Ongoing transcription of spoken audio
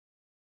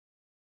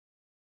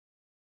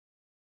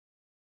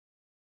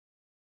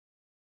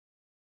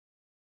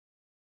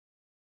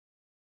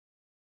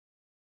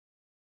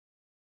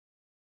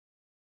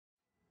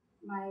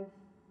my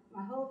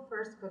my whole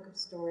first book of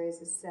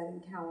stories is set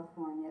in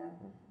California,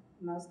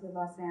 mostly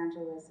Los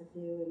Angeles, a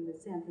few in the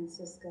San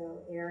Francisco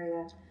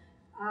area.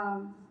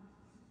 Um,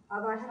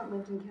 Although I haven't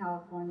lived in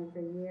California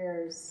for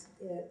years,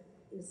 it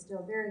is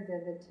still very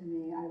vivid to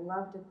me. I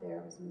loved it there.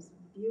 It was the most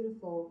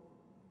beautiful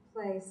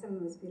place, some of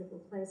the most beautiful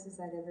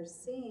places I'd ever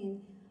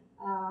seen.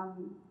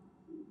 Um,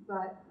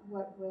 but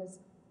what was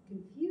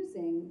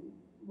confusing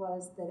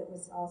was that it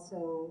was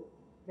also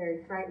a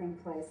very frightening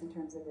place in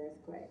terms of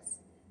earthquakes.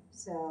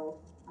 So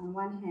on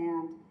one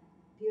hand,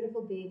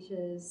 beautiful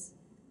beaches,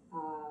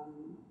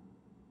 um,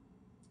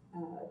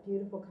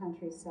 beautiful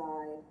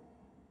countryside,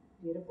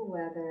 beautiful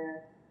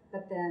weather,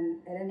 but then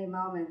at any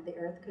moment the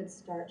earth could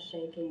start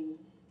shaking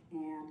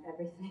and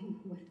everything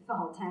would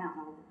fall down.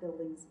 All the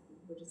buildings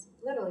were just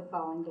literally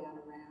falling down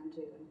around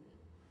you. And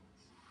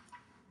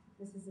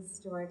this is a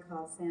story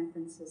called San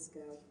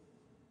Francisco.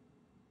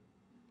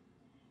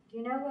 Do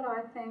you know what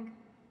I think?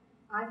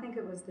 I think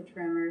it was the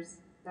tremors.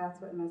 That's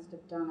what must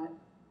have done it.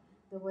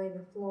 The way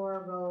the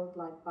floor rolled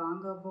like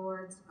bongo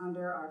boards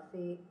under our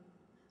feet.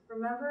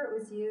 Remember it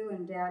was you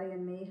and Daddy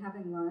and me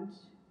having lunch?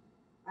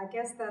 I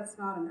guess that's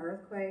not an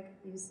earthquake,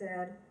 you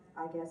said.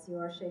 I guess you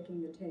are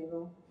shaking the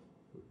table.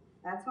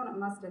 That's when it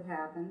must have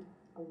happened.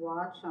 A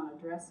watch on a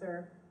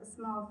dresser, a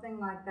small thing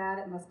like that,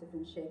 it must have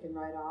been shaken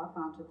right off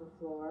onto the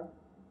floor.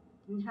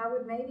 And how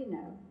would Mady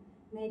know?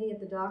 Mady at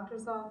the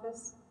doctor's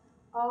office?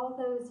 All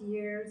those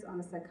years on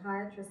a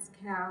psychiatrist's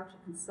couch,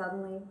 and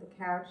suddenly the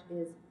couch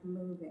is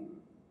moving.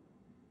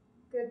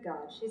 Good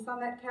God, she's on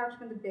that couch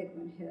when the big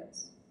one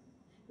hits.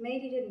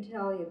 Mady didn't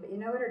tell you, but you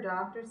know what her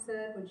doctor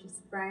said when she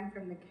sprang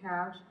from the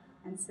couch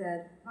and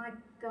said, "My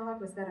God,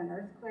 was that an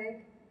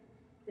earthquake?"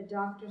 The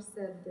doctor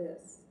said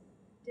this,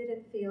 "Did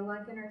it feel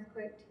like an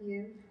earthquake to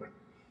you?"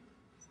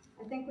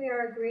 I think we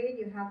are agreed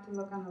you have to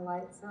look on the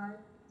light side.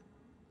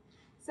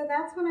 So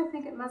that's when I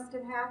think it must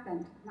have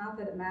happened. Not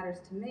that it matters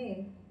to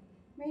me.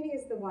 Mady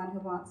is the one who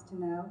wants to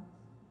know.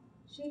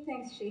 She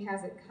thinks she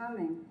has it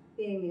coming,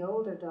 being the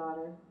older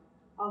daughter.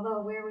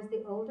 Although where was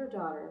the older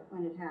daughter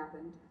when it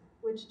happened?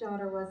 Which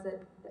daughter was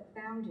it that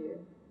found you?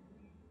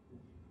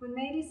 When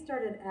Mady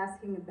started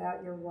asking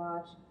about your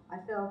watch, I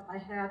felt I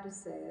had to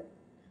say it.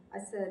 I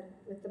said,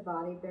 with the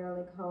body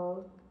barely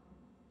cold.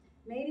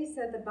 Mady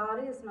said the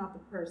body is not the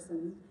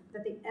person,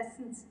 that the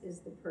essence is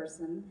the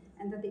person,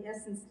 and that the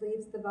essence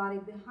leaves the body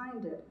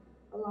behind it,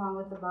 along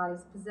with the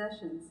body's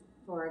possessions.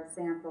 For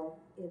example,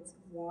 its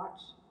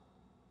watch.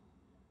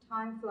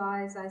 Time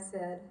flies, I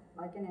said,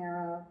 like an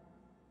arrow.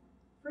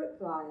 Fruit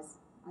flies,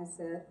 I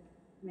said.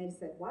 Mady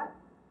said, what?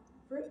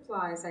 Fruit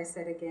flies, I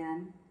said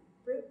again.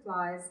 Fruit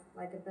flies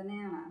like a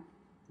banana.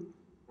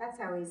 That's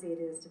how easy it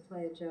is to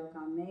play a joke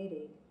on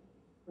Mady.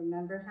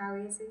 Remember how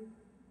easy?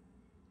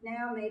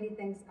 Now Mady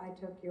thinks I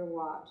took your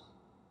watch.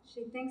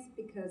 She thinks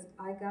because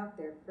I got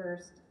there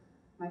first,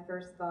 my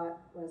first thought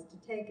was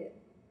to take it.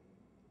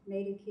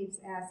 Mady keeps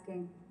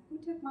asking, who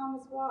took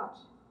Mama's watch?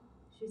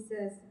 She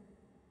says,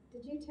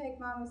 did you take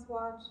Mama's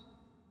watch?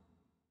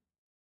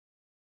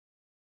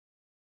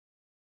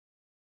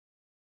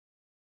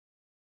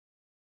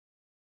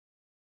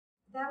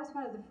 That was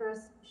one of the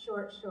first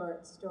short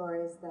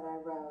stories that I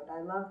wrote.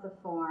 I love the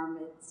form.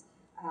 It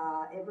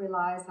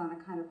relies on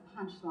a kind of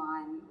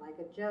punchline, like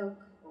a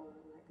joke or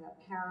like a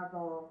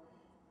parable,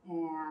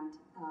 and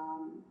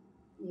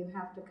you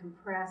have to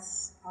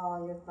compress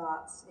all your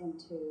thoughts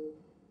into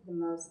the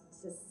most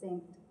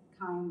succinct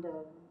kind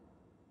of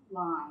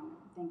line,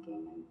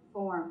 thinking and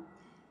form.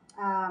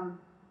 And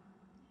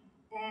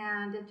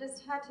it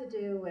just had to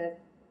do with,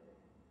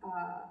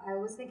 I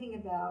was thinking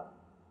about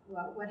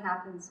what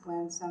happens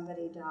when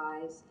somebody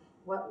dies,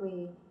 what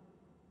we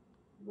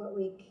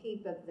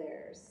keep of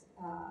theirs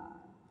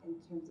in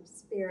terms of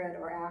spirit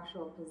or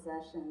actual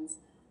possessions.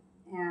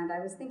 And I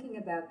was thinking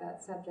about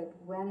that subject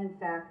when, in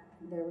fact,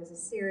 there was a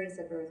series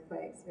of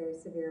earthquakes, very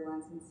severe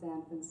ones in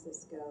San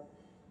Francisco,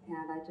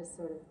 and I just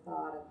sort of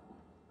thought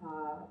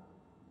of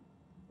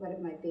what it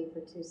might be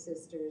for two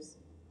sisters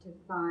to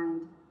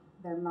find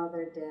their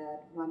mother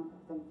dead, one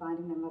of them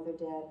finding their mother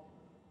dead,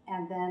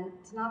 and then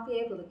to not be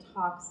able to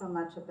talk so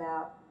much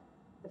about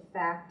the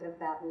fact of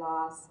that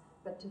loss,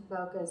 but to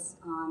focus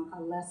on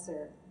a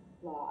lesser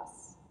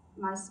loss.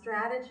 My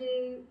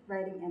strategy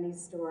writing any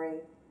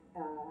story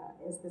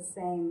is the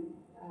same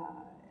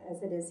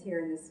as it is here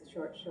in this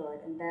short,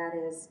 and that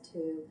is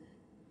to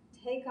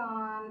take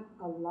on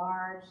a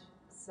large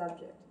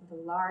subject, the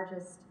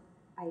largest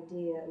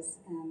ideas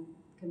and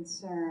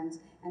concerns,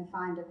 and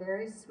find a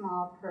very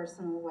small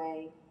personal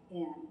way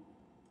in,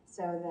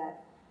 so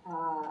that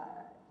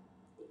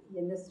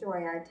in this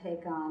story I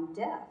take on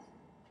death,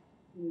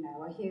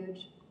 a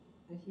huge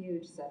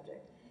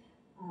subject.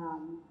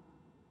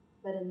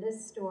 But in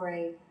this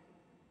story,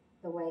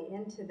 the way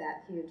into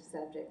that huge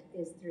subject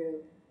is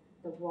through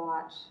the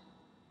watch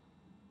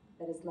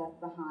that is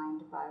left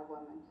behind by a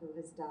woman who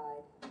has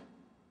died,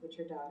 which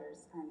her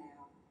daughters are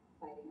now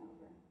fighting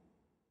over.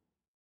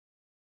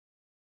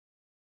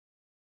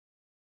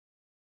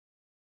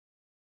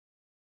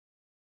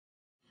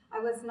 I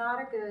was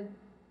not a good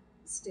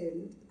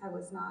student. I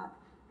was not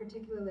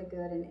particularly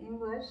good in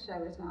English. I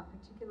was not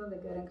particularly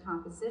good in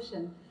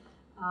composition.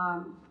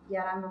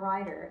 Yet I'm a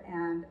writer,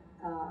 and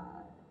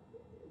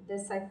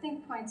this, I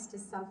think, points to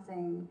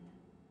something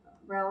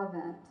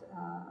relevant,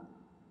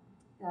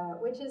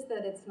 which is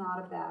that it's not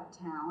about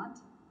talent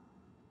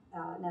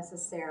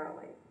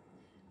necessarily.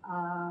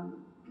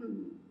 Um,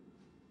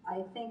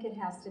 I think it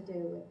has to do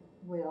with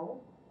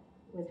will,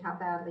 with how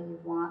badly you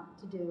want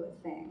to do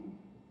a thing,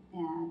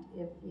 and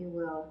if you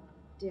will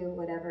do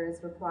whatever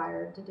is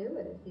required to do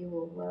it, if you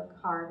will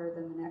work harder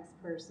than the next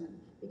person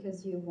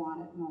because you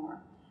want it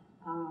more.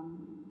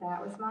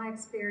 That was my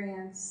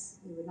experience.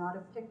 You would not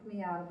have picked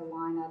me out of a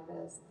lineup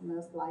as the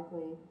most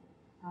likely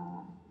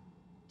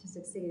to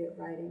succeed at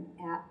writing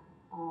at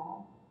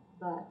all,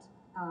 but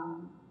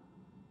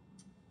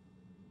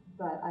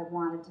I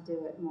wanted to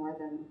do it more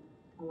than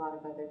a lot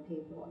of other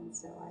people, and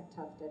so I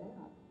toughed it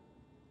out.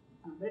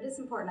 But it is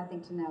important, I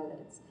think, to know that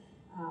it's,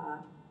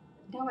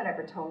 no one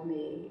ever told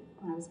me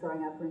when I was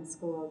growing up or in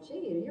school,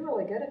 gee, you're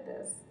really good at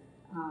this.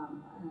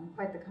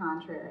 Quite the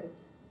contrary.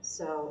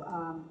 So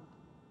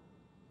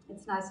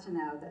it's nice to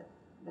know that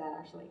that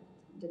actually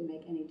didn't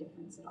make any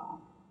difference at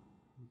all.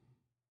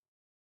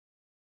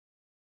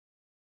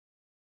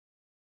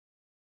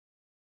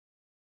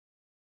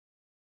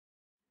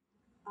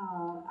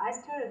 I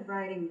started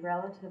writing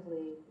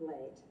relatively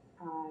late.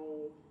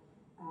 Um,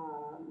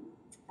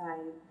 I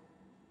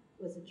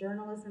was a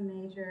journalism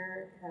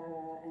major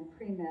and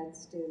pre-med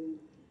student,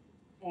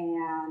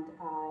 and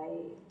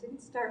I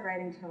didn't start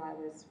writing till I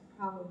was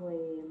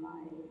probably in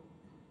my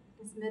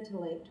mid to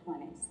late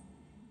 20s.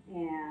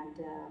 And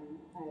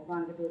I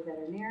wanted to be a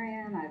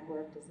veterinarian. I'd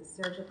worked as a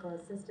surgical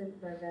assistant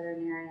for a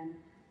veterinarian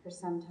for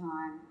some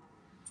time.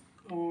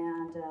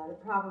 And the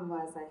problem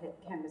was I hit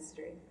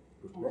chemistry,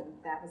 and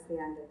that was the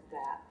end of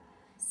that.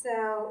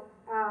 So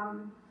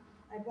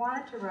I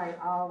wanted to write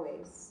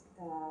always.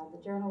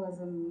 The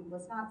journalism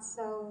was not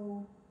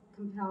so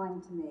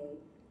compelling to me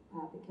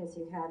because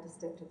you had to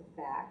stick to the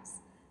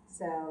facts.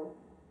 So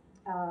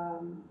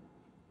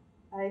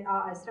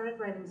I started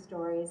writing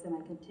stories, and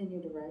I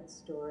continued to write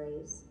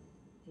stories,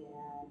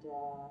 and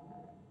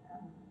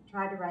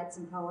tried to write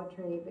some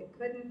poetry, but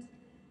couldn't.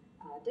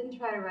 Didn't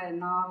try to write a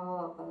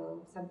novel,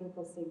 although some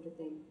people seem to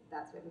think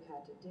that's what you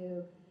had to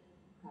do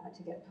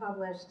to get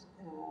published.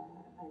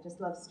 I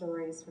just loved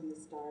stories from the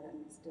start,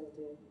 and still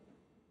do.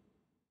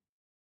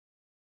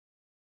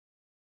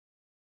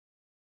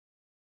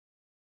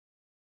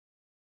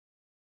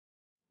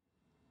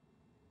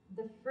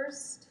 The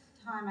first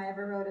time I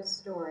ever wrote a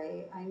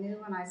story, I knew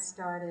when I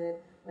started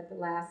what the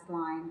last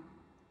line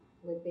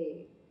would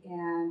be,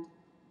 and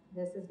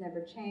this has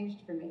never changed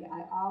for me.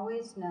 I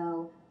always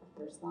know the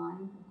first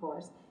line, of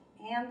course,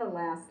 and the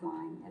last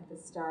line at the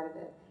start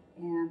of it.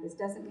 And this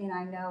doesn't mean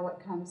I know what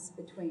comes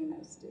between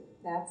those two.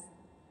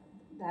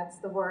 That's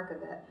the work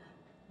of it.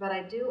 But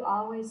I do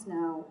always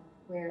know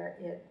where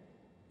it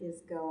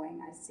is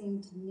going. I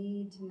seem to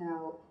need to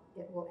know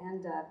it will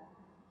end up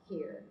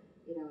here,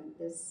 in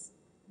this,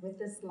 with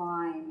this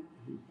line,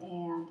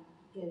 and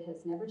it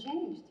has never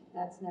changed.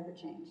 That's never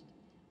changed.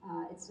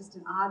 It's just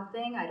an odd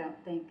thing. I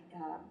don't think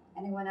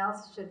anyone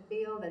else should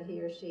feel that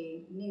he or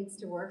she needs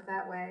to work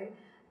that way,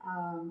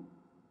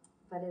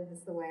 but it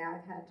is the way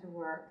I've had to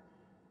work.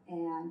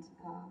 And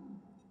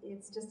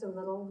it's just a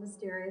little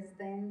mysterious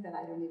thing that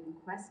I don't even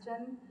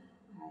question.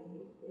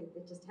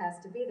 It just has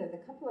to be there. The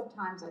couple of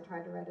times I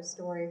tried to write a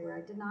story where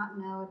I did not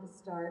know at the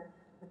start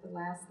what the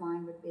last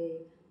line would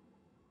be,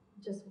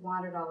 just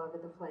wandered all over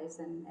the place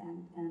and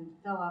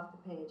fell off the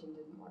page and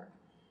didn't work.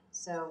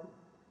 So,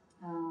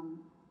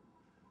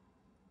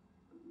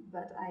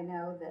 but I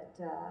know that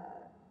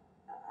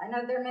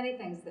there are many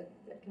things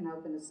that can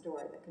open a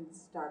story, that can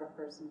start a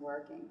person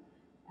working.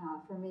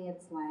 For me,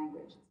 it's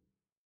language.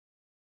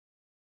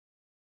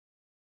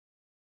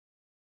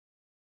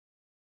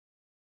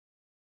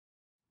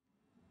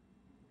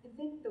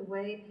 I think the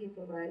way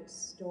people write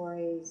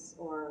stories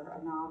or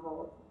a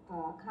novel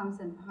comes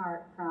in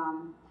part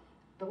from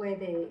the way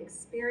they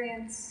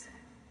experience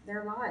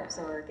their lives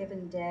or a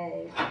given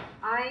day.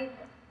 I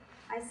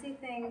see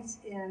things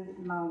in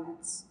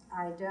moments.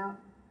 I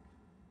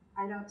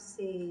don't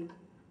see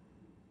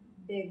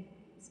big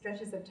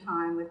stretches of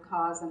time with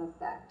cause and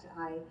effect.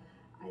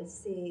 I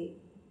see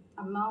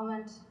a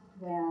moment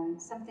when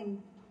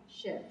something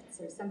shifts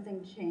or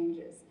something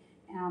changes,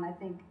 and I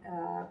think.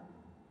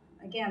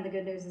 Again, the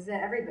good news is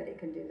that everybody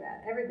can do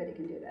that. Everybody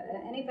can do that.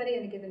 Anybody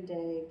in a given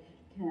day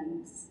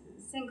can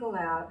single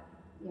out,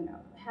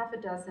 half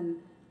a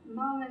dozen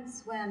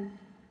moments when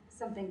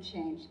something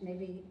changed.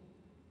 Maybe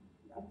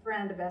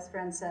a best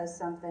friend says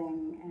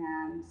something,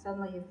 and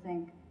suddenly you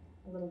think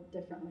a little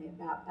differently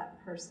about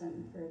that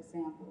person, for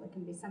example. It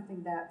can be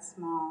something that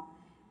small.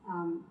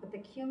 But the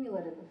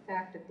cumulative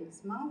effect of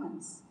these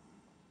moments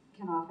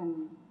can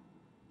often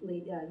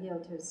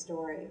yield to a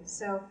story.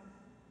 So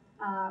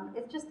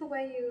it's just the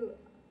way you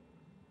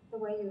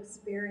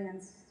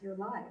experience your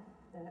life.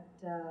 That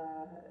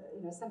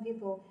some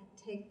people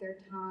take their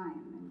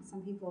time, and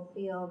some people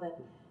feel that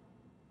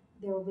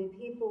there will be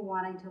people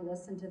wanting to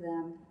listen to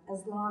them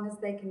as long as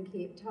they can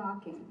keep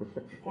talking.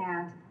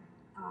 And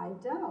I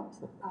don't.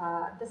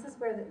 This is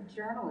where the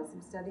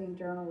journalism, studying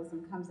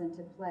journalism, comes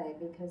into play,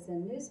 because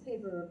in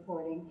newspaper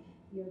reporting,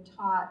 you're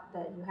taught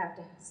that you have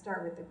to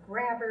start with the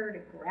grabber to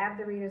grab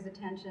the reader's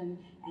attention,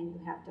 and you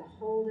have to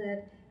hold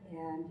it,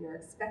 and you're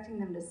expecting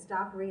them to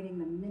stop reading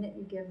the minute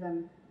you give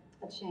them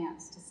a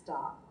chance to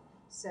stop.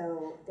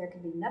 So there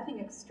can be nothing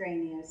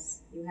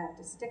extraneous. You have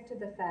to stick to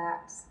the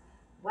facts,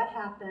 what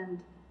happened,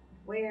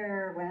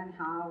 where, when,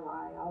 how,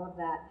 why, all of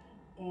that.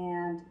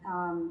 And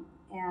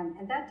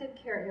that did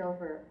carry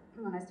over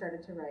when I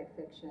started to write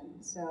fiction.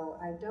 So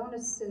I don't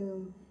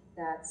assume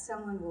that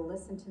someone will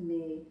listen to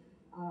me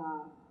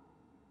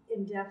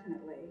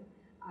indefinitely.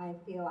 I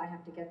feel I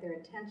have to get their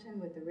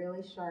attention with a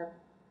really sharp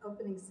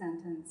opening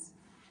sentence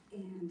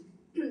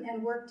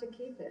and work to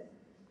keep it.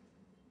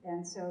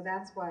 And so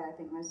that's why I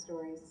think my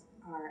stories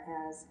are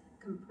as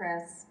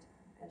compressed,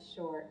 as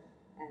short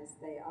as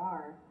they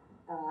are.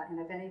 And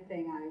if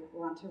anything, I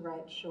want to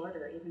write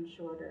shorter, even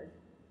shorter,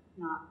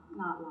 not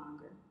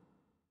longer.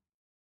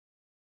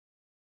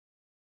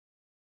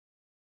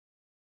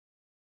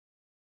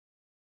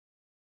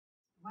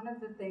 One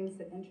of the things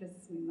that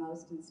interests me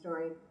most in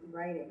story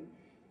writing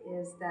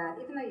is that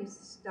even though you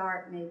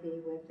start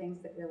maybe with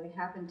things that really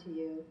happen to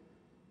you,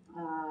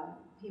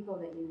 people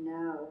that you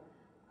know,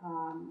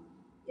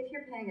 if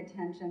you're paying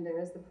attention,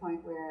 there is the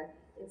point where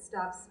it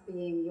stops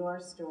being your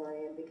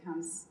story and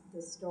becomes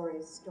the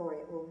story's story.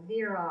 It will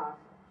veer off,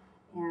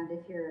 and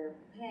if you're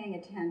paying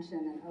attention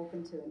and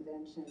open to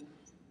invention,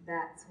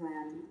 that's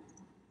when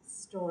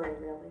story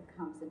really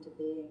comes into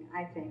being,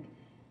 I think.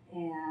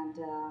 And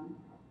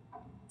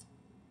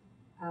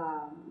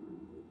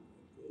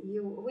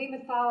we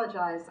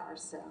mythologize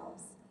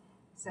ourselves,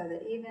 so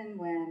that even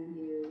when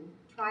you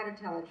try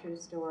to tell a true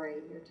story,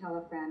 you tell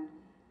a friend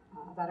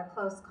about a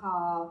close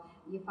call,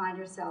 you find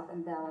yourself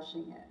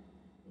embellishing it,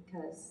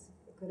 because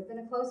it could have been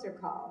a closer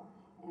call.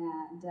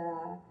 And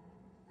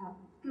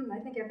I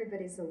think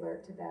everybody's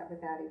alert to that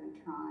without even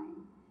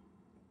trying.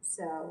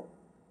 So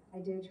I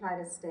do try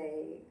to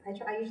stay,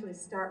 I usually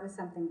start with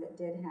something that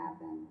did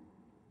happen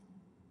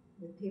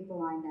with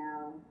people I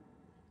know,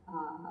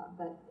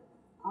 but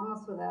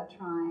almost without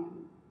trying,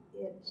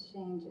 it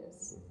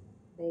changes.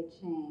 They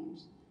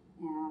change,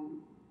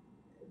 and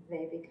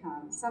they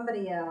become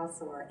somebody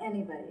else or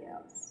anybody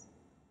else.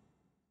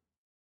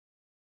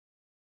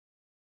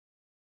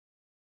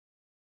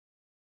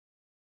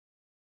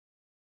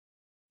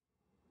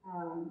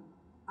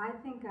 I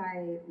think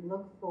I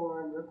look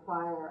for and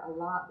require a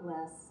lot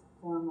less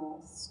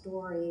formal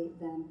story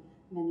than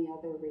many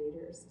other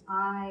readers.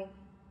 I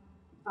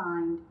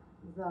find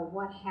the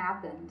what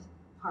happened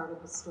part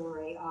of the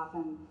story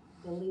often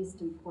the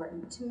least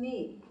important to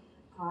me.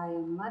 I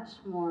am much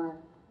more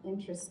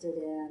interested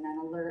in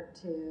and alert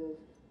to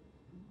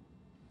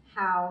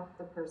how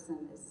the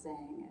person is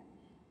saying it.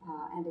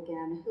 And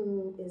again,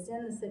 who is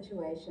in the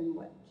situation,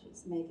 what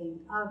she's making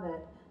of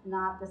it,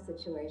 not the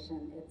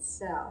situation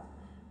itself.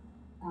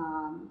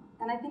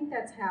 And I think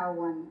that's how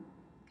one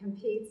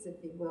competes, if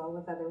you will,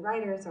 with other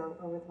writers or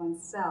with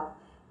oneself.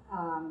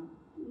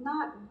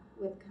 Not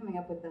with coming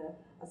up with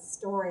a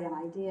story, an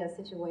idea, a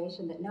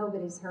situation that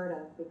nobody's heard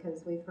of,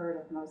 because we've heard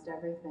of most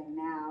everything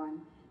now, and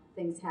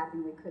things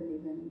happen we couldn't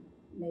even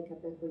make up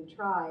if we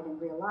tried in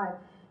real life.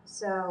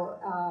 So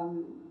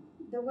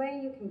the way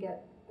you can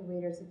get a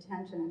reader's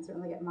attention, and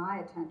certainly get my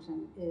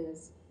attention,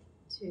 is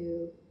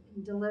to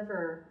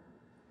deliver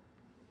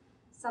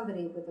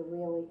somebody with a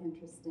really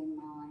interesting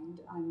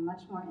mind. I'm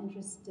much more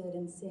interested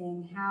in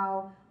seeing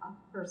how a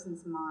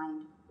person's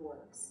mind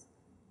works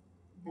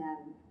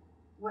than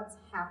what's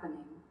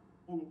happening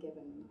in a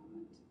given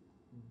moment.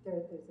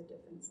 There's a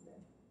difference there.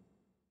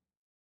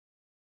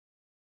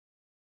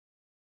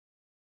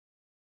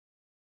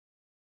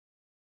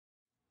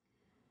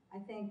 I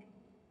think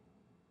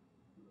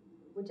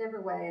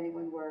whichever way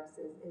anyone works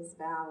is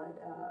valid.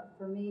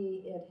 For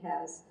me, it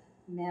has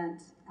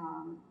meant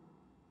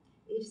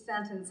each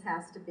sentence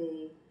has to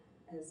be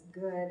as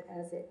good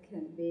as it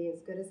can be,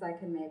 as good as I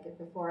can make it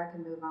before I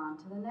can move on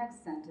to the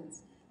next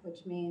sentence,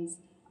 which means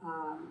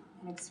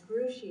an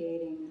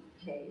excruciating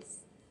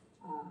pace.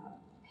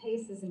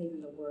 Pace isn't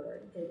even the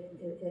word.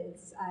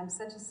 I'm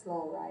such a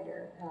slow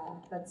writer,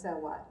 but so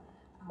what?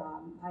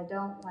 I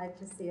don't like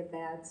to see a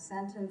bad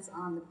sentence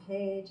on the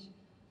page.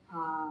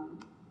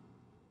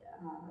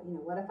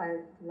 What if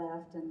I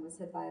left and was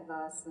hit by a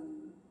bus,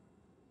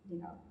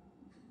 and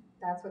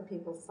that's what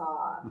people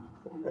saw,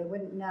 and they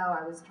wouldn't know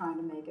I was trying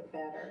to make it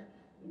better.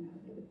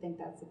 They would think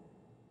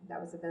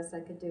that was the best I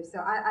could do. So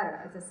I don't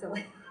know, it's a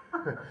silly,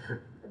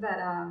 but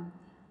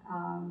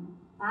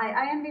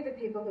I envy the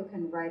people who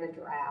can write a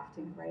draft,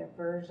 write a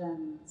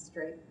version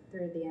straight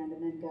through the end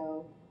and then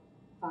go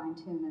fine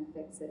tune and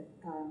fix it.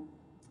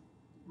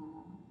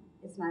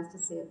 It's nice to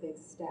see a big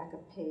stack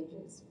of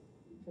pages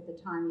for the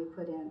time you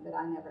put in, but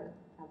I never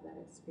have that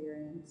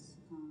experience.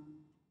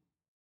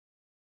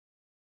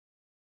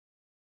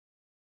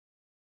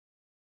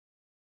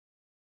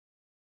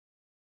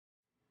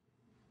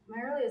 My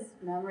earliest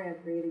memory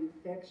of reading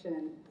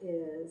fiction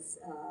is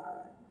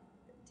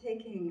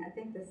taking, I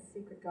think, The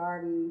Secret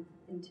Garden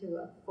into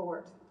a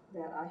fort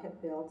that I had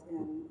built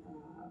in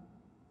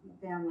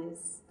the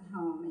family's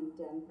home in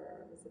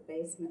Denver. It was a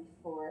basement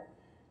fort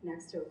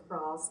next to a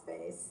crawl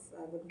space.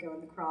 I wouldn't go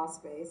in the crawl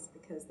space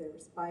because there were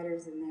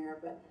spiders in there,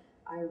 but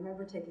I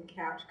remember taking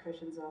couch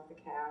cushions off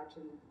the couch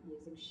and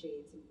using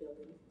sheets and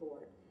building a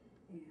fort.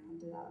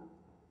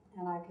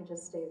 And I could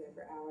just stay there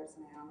for hours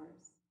and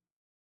hours.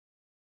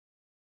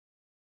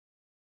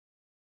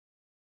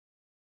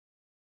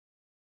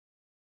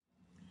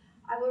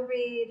 I will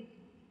read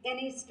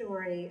any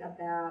story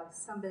about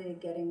somebody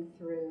getting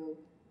through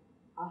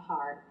a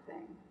hard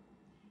thing.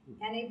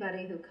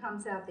 Anybody who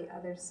comes out the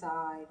other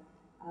side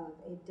of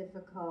a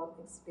difficult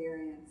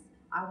experience,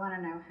 I want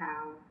to know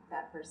how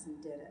that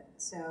person did it.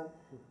 So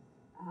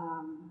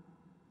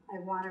I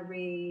want to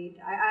read,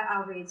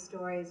 I'll read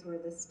stories where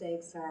the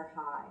stakes are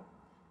high,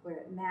 where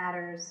it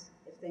matters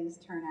if things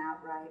turn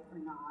out right or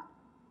not.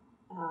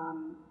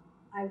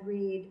 I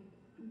read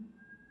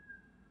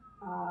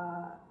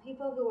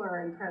people who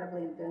are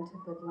incredibly inventive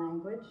with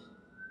language,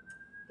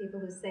 people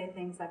who say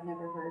things I've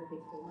never heard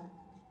before,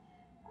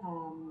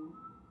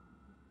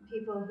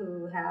 people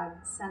who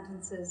have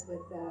sentences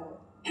with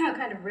a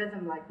kind of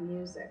rhythm like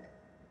music.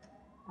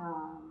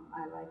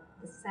 I like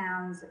the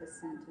sounds of a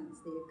sentence,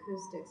 the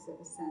acoustics of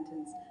a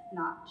sentence,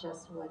 not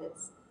just what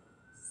it's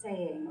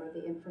saying or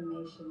the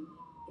information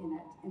in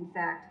it. In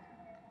fact,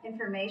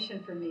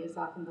 information for me is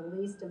often the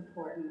least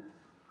important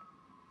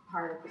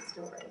part of the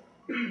story.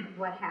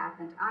 What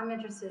happened. I'm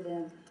interested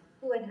in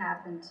who it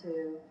happened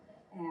to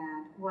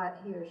and what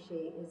he or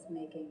she is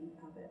making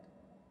of it.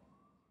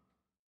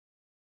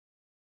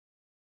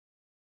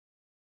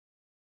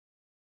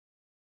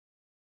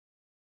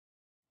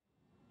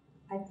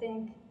 I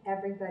think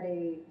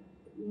everybody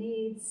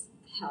needs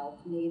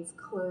help, needs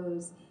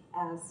clues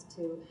as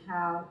to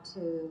how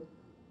to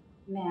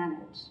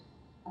manage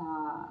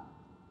on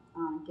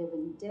a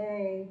given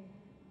day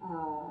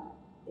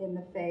in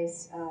the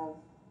face of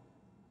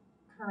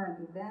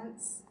current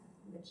events,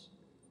 which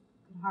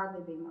can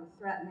hardly be more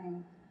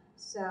threatening.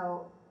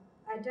 So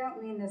I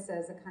don't mean this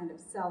as a kind of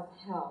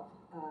self-help.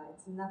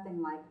 It's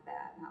nothing like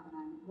that, not what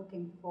I'm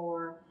looking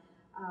for.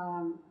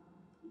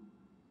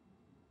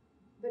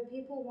 But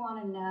people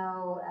want to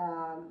know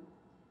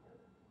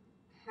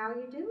how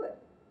you do it,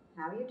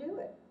 how you do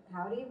it.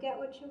 How do you get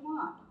what you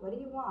want? What do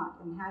you want,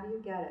 and how do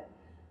you get it?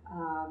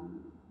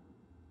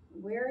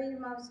 Where are you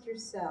most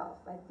yourself?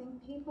 I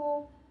think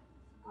people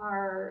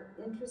are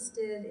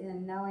interested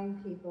in knowing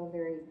people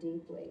very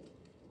deeply,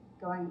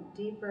 going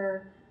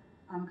deeper,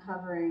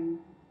 uncovering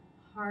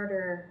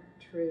harder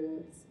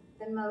truths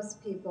than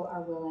most people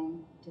are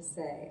willing to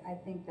say. I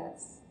think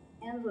that's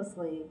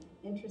endlessly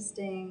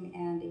interesting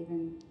and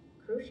even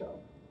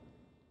crucial.